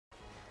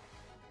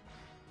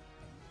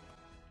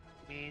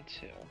Me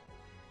too.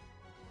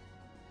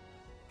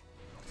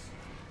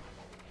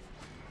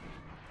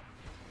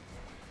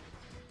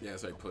 Yeah,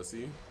 it's like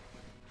pussy.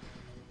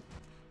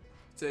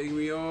 Take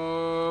me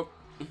up.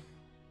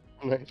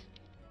 Nice.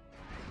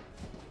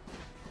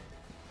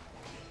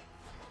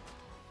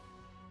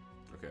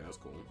 Okay, that's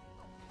cool.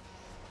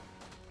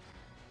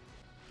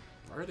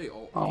 Why are they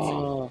all?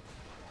 Oh. What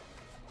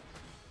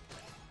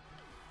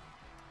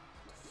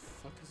the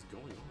fuck is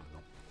going on?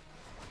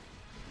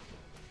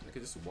 I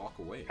could just walk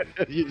away.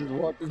 You just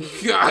walk.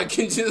 I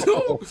can just.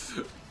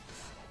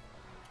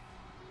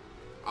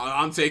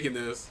 I'm taking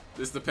this.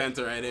 This is the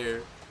Penta right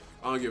here.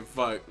 I don't give a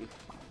fuck.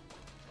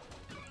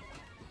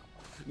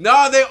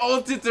 No, they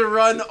ulted to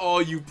run. Oh,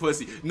 you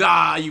pussy.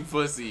 Nah, you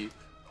pussy.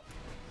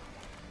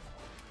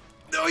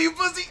 No, you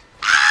pussy.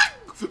 Ah!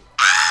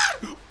 Ah!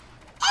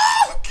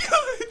 Oh,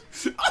 God.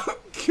 Oh,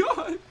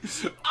 God.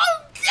 Oh,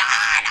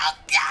 God. Oh,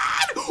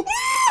 God. Woo!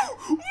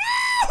 Woo!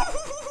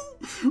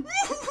 Woo!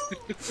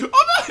 I'm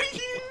out of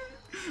here.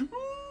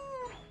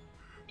 Woo!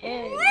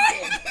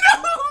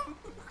 No!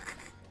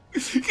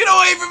 Get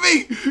away from me!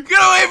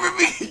 Get away from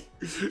me!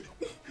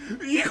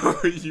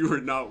 You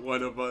are not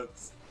one of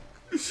us.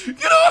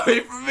 Get away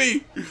from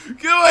me!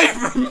 Get away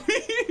from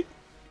me!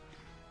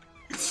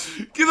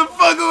 Get the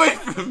fuck away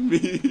from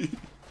me!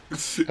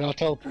 And I'll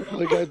teleport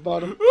the guy's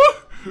bottom.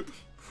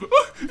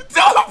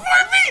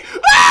 Teleport me!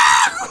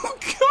 Ah! Oh,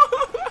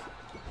 God!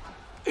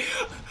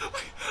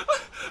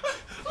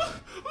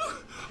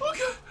 Oh,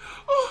 God!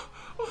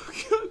 Oh,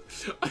 God!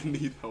 I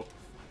need help.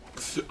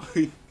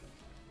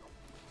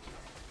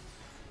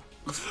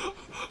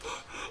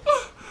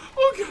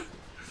 Oh, God!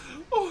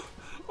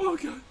 Oh,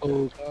 God!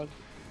 Oh god.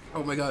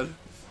 Oh my god.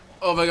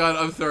 Oh my god,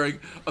 I'm throwing.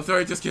 I'm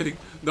throwing, just kidding.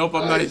 Nope,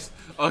 I'm nice.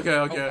 Okay,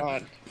 okay. Oh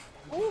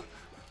god.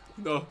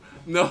 No,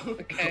 no.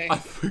 Okay.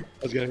 I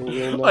was getting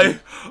real low.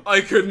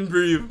 I couldn't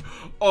breathe.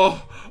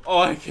 Oh,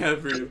 I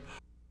can't breathe.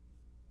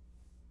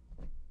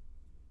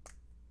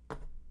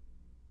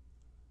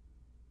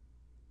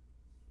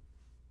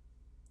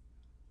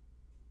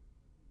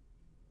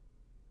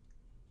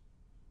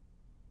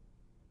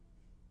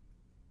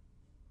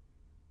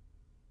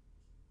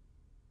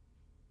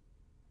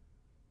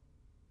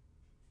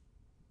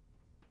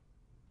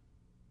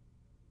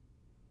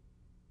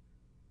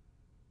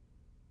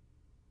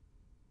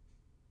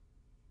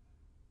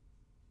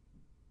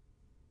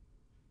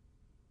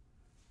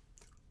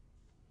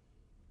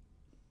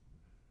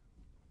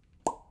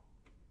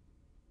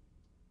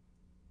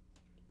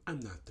 I'm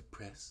not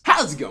depressed.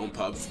 How's it going,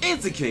 pups?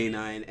 It's a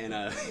K9, and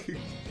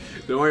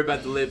don't worry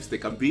about the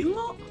lipstick. I'm being a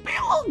little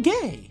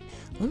gay.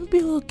 Let me be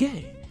a little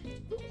gay.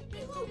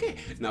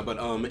 No, but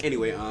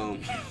anyway,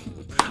 I'm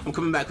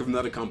coming back with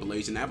another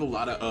compilation. I have a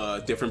lot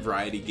of different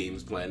variety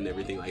games planned and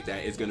everything like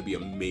that. It's gonna be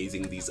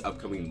amazing these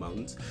upcoming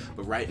months.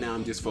 But right now,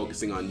 I'm just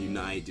focusing on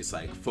Unite, just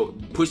like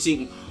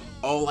pushing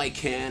all I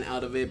can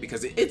out of it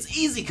because it's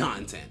easy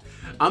content.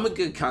 I'm a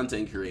good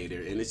content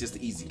creator and it's just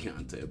easy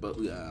content. But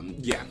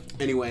yeah.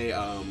 Anyway,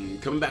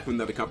 coming back with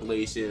another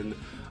compilation,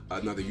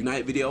 another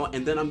Unite video,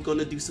 and then I'm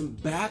gonna do some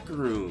back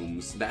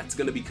rooms. That's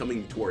gonna be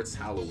coming towards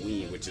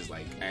Halloween, which is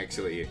like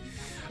actually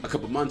a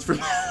couple months from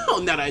now.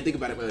 Now that I think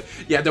about it, but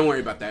yeah, don't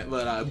worry about that.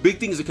 But big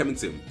things are coming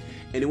soon.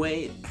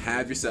 Anyway,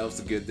 have yourselves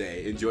a good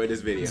day. Enjoy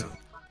this video.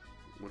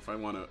 What if I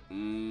wanna? I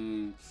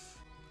kind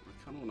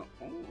of wanna.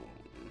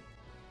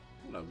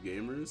 What up,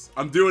 gamers?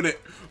 I'm doing it.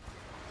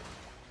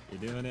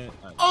 You're doing it?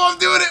 Oh, I'm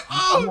doing it.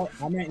 Oh,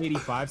 I'm at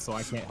 85, so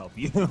I can't help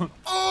you.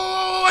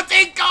 Oh,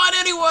 thank God,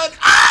 anyone.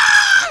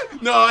 Ah!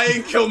 No, I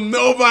ain't killed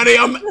nobody.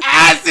 I'm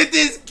ass at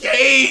this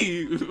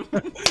game.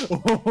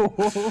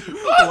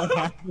 What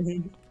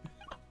happened?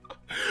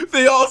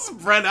 They all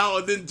spread out,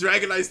 and then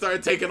Dragon Knight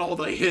started taking all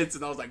the hits,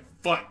 and I was like,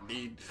 fuck,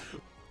 dude.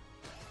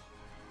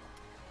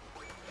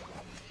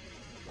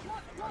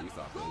 Oh, you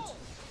thought ult.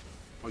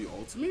 Oh, you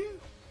ult me?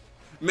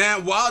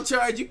 Man, wild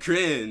charge, you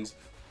cringe.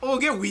 Oh,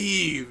 get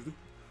weaved.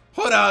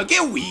 Hold up,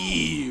 get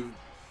weaved.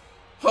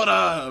 Hold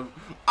up.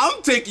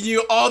 I'm taking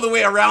you all the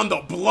way around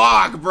the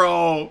block,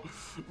 bro.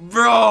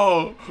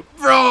 Bro.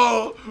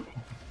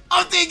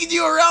 I'm taking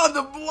you around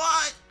the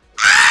block.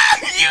 Ah,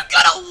 you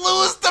gonna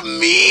lose to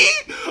me?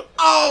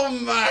 Oh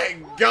my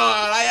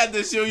God, I had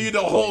to show you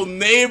the whole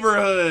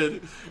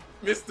neighborhood.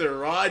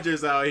 Mr.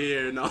 Rogers out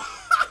here, no.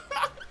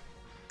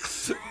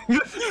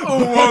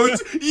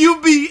 Won't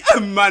you be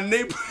in my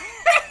neighborhood?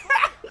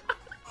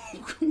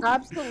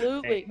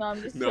 Absolutely. No,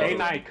 I'm just No. saying.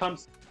 Night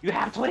comes. You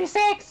have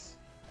 26.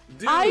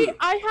 Dude. I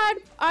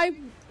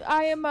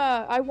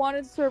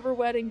wanted server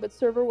wedding, but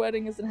server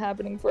wedding isn't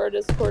happening for our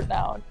Discord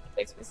now, and it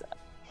makes me sad.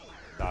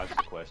 Dodge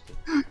the question.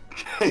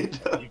 You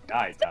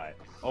died.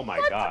 Oh my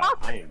God,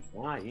 I am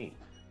lying.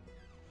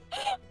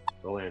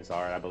 Go in,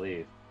 Zard, I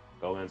believe.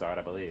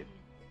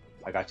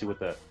 I got you with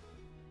the.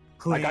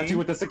 Clean, I got you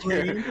with the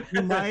secure. clean,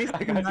 you're nice, I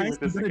you're got you nice,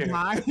 with the you're secure.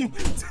 gonna die.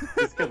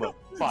 Just kill him.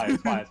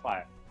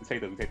 Fire. We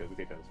take those.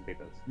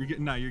 You're good.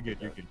 No, you're good.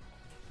 You're good.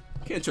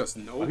 Can't trust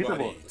nobody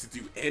to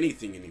do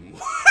anything anymore.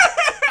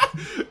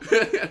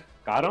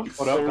 Got him?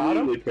 Hold up, got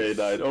him?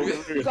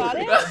 Got Got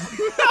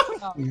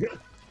it?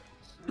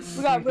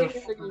 We got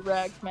really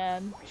wrecked,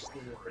 man.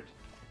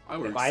 I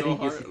worked If I so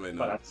didn't get hard. to- Wait,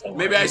 but no. that's so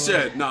Maybe I hard.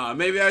 should. Nah,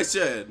 maybe I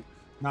should.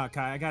 Nah,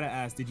 Kai, I gotta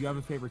ask. Did you have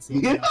a favorite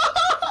Sylvia?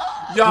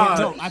 Yeah.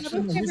 No,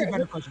 actually, no, here's a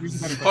better question.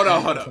 Hold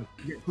on.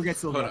 Forget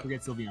Sylvia.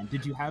 Forget Sylveon.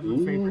 Did you have a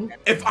favorite?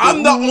 If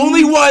I'm the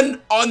only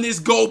one on this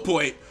goal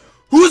point,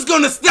 who's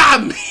gonna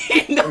stop me?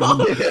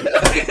 No.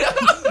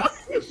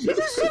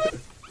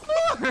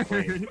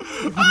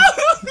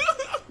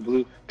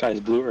 Blue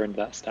earned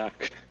that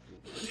stack.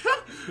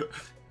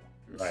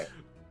 Right.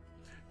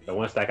 The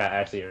one stack I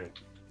actually earned.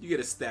 You get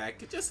a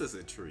stack just as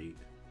a treat.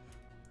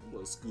 A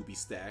little Scooby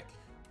stack.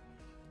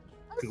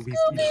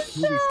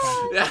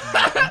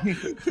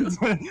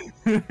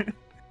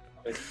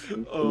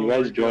 You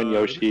guys join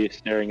Yoshi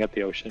staring at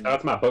the ocean. Shout out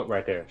to my boat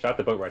right there. Shout out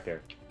to the boat right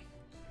there.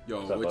 Yo,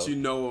 What's up, what Bo? you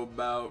know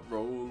about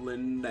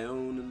rolling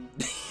down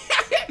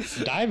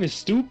and... Dive is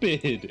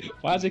stupid.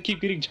 Why does it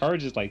keep getting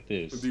charges like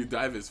this? Dude,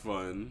 dive is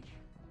fun.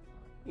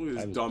 Look at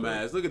this Dive is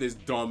dumbass. fun. Look at this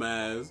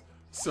dumbass.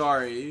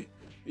 Sorry.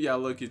 Yeah,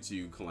 look at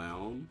you,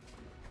 clown.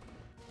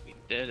 We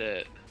did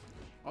it.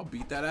 I'll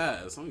beat that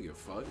ass. I don't give a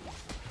fuck.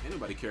 Ain't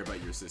nobody care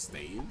about your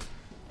sustain.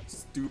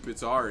 Stupid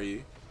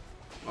sorry.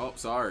 Oh,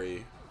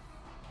 sorry.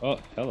 Oh,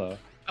 hello.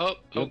 Oh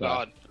Goodbye.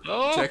 god.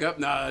 Oh! Check up?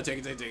 Nah,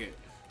 check it.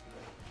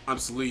 I'm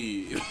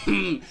sleep.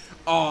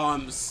 Oh,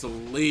 I'm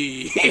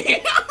sleep.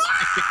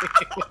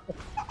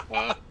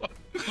 Oh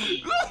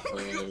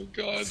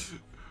god.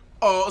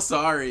 Oh,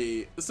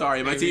 sorry.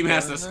 Sorry, my team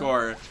has to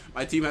score.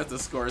 My team has to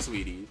score,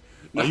 sweetie.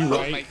 Are you Oh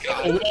right? my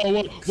god.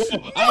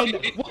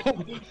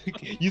 Whoa.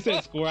 You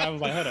said score. I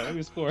was like, hold on, let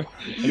me score.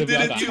 And You then we did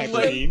all it got too hyper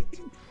late.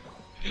 beamed.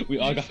 We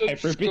all got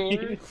hyper beamed.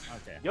 Okay.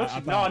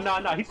 Yoshi,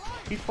 no.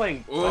 He's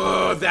playing.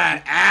 Oh,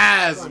 that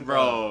ass,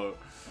 bro.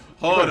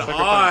 Hold on.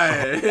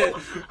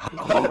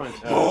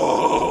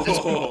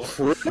 Oh.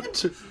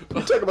 Fruit?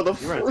 I'm talking about the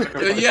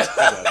fruit. Yeah.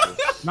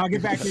 Now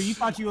get back here. You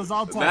thought you was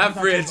all talk. That You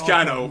thought you was fridge all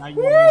kinda- talk. Now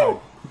you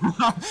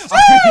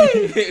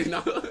wanna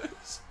No.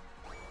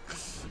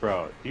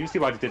 Bro, do you see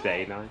why I just did the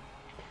 8-9?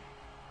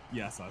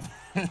 Yeah, son.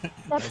 That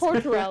poor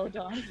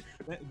Duraludon.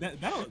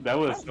 That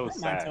was so that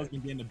sad. Ninetales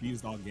been getting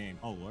abused all game.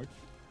 Oh lord.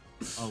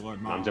 Oh lord.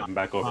 I'm jumping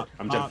back over.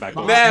 I'm jumping back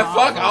over. Man,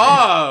 fuck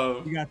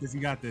off. You got this.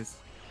 You got this.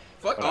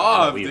 Fuck Hold on,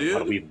 off, I'm dude. about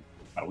to weave him.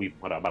 Hold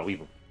on, I'm about to weave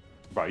him.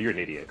 Bro, you're an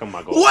idiot. Come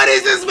on, go. What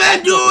is this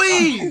man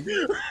doing?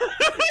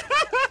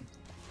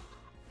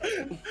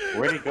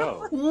 Where'd he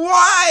go?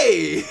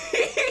 Why?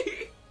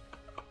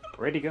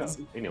 Where'd he go?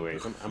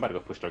 Anyways, I'm about to go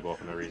push their goal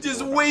for no reason.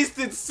 Just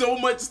wasted so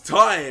much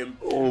time.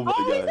 Oh my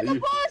Oh, he's in the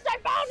god. bush! I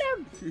found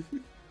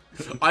him!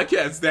 I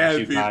can't stand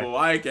Shoot, people.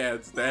 I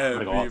can't stand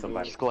I'm gonna go off people.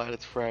 somebody. Just glad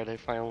it's Friday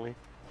finally.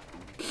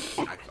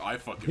 I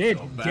fucking Kid,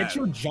 feel bad. get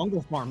your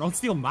jungle farm. Don't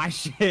steal my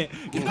shit.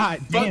 God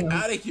Fuck damn.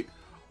 out of here.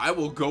 I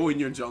will go in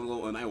your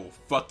jungle and I will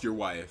fuck your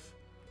wife.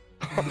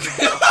 You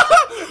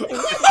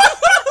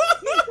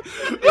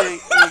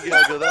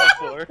gotta go that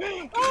far.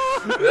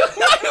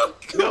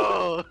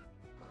 No.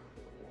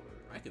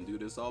 I can do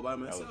this all by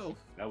myself.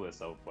 That was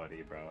so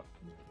funny, bro.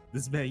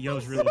 This man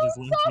Yo's really just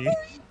lucky.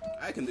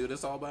 I can do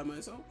this all by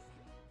myself.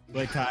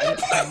 Like Kai, I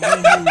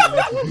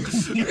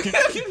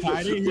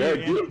didn't Yeah, hear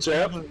get him,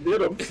 champ.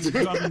 Get him.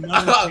 you have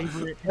another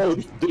favorite. Oh,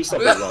 there's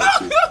something wrong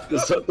too.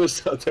 There's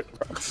something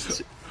wrong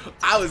too.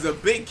 I was a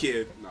big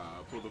kid. Nah,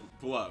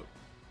 pull up.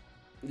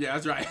 Yeah,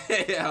 that's right.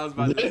 Yeah, I was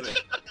about to say.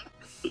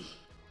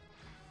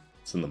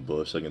 It's in the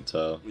bush, I can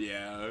tell.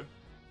 Yeah.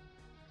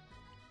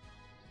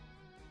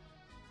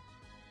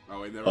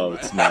 Oh wait, never Oh, mind.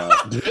 it's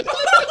not.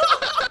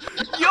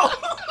 Yo.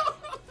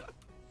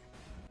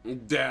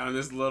 Damn,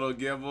 this little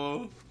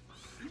Gibble.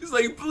 He's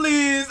like,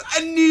 please,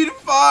 I need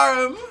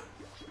farm.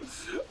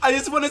 I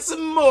just wanted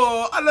some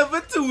more. I love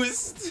a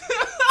twist.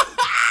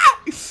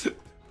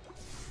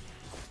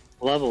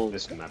 Levels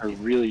Listen, are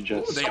really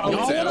just. They all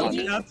No, say it.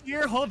 get up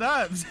here. Hold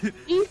up.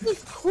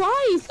 Jesus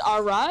Christ,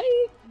 alright?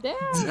 Damn.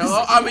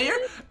 Hello, I'm here.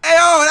 Hey,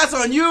 oh, that's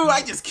on you.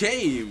 I just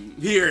came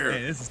here.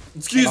 Hey, this is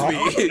Excuse me.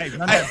 Hey,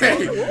 none of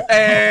that.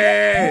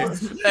 Hey.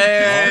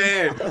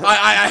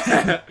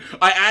 I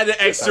added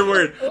extra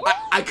word.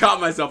 I caught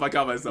myself.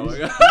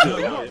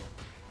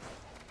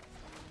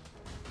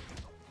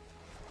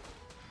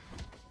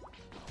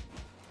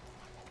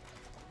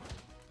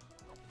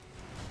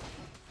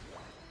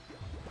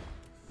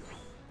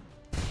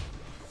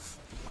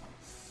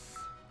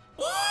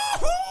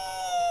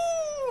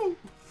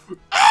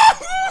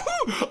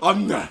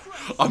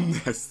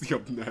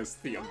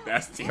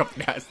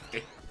 I'm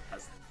nasty.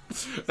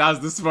 That was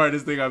the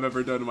smartest thing I've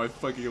ever done in my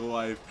fucking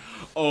life.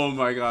 Oh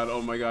my god.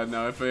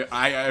 Now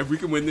if we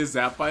can win this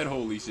zap fight,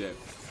 holy shit.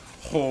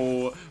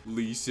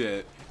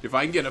 If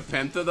I can get a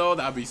penta though,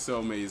 that'd be so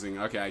amazing.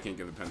 Okay, I can't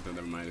get a penta.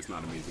 Never mind. It's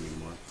not amazing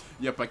anymore.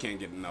 Yep, I can't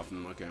get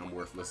nothing. Okay, I'm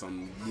worthless.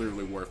 I'm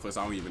literally worthless.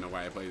 I don't even know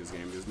why I play this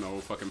game. There's no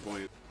fucking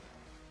point.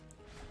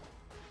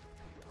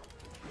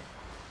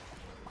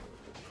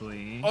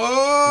 Please.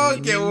 Oh,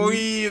 que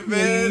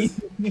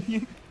weaves.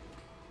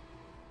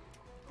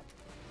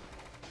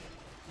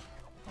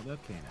 Hold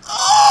up, Kana.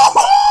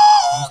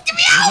 Oh, give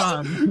me out.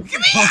 on.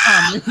 Hold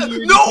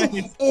on. No!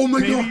 Oh my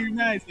Maybe god. you're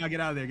nice. Now get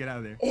out of there. Get out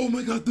of there. Oh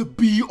my god, the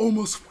bee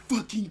almost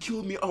fucking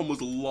killed me. I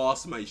almost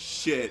lost my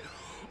shit.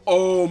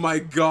 Oh my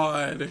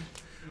god.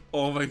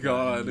 Oh my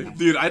god.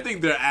 Dude, I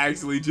think they're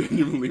actually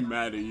genuinely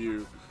mad at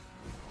you.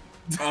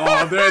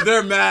 Oh,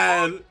 they're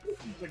mad.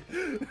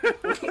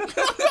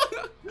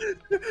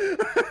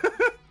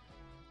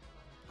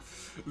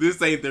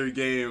 This ain't their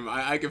game.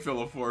 I can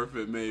feel a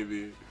forfeit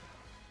maybe.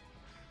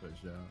 For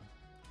sure.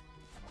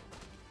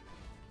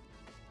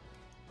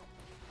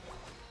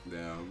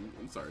 Damn,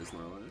 I'm sorry,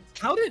 Snorlax.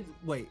 How did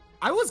wait?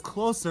 I was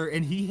closer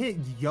and he hit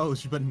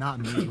Yosh, but not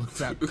me. What's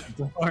that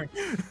door?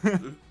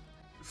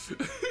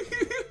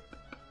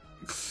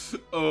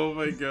 Oh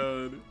my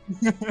god.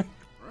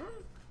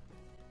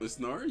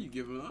 Snore, you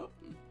giving up?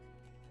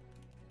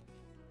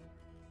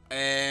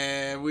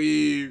 And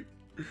we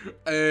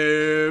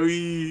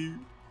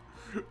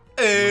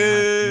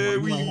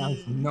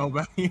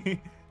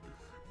Nobody.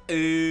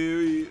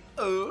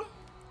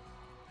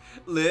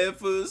 Left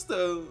foot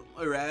stone,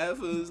 right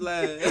foot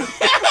slide.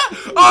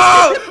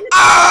 Oh!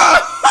 Oh!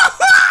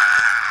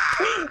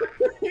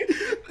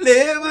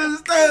 Left foot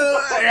stone,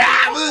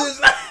 right foot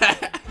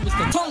slide.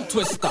 Mr. Tongue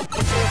Twister.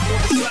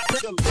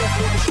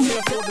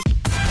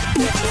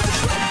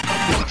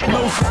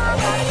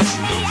 No.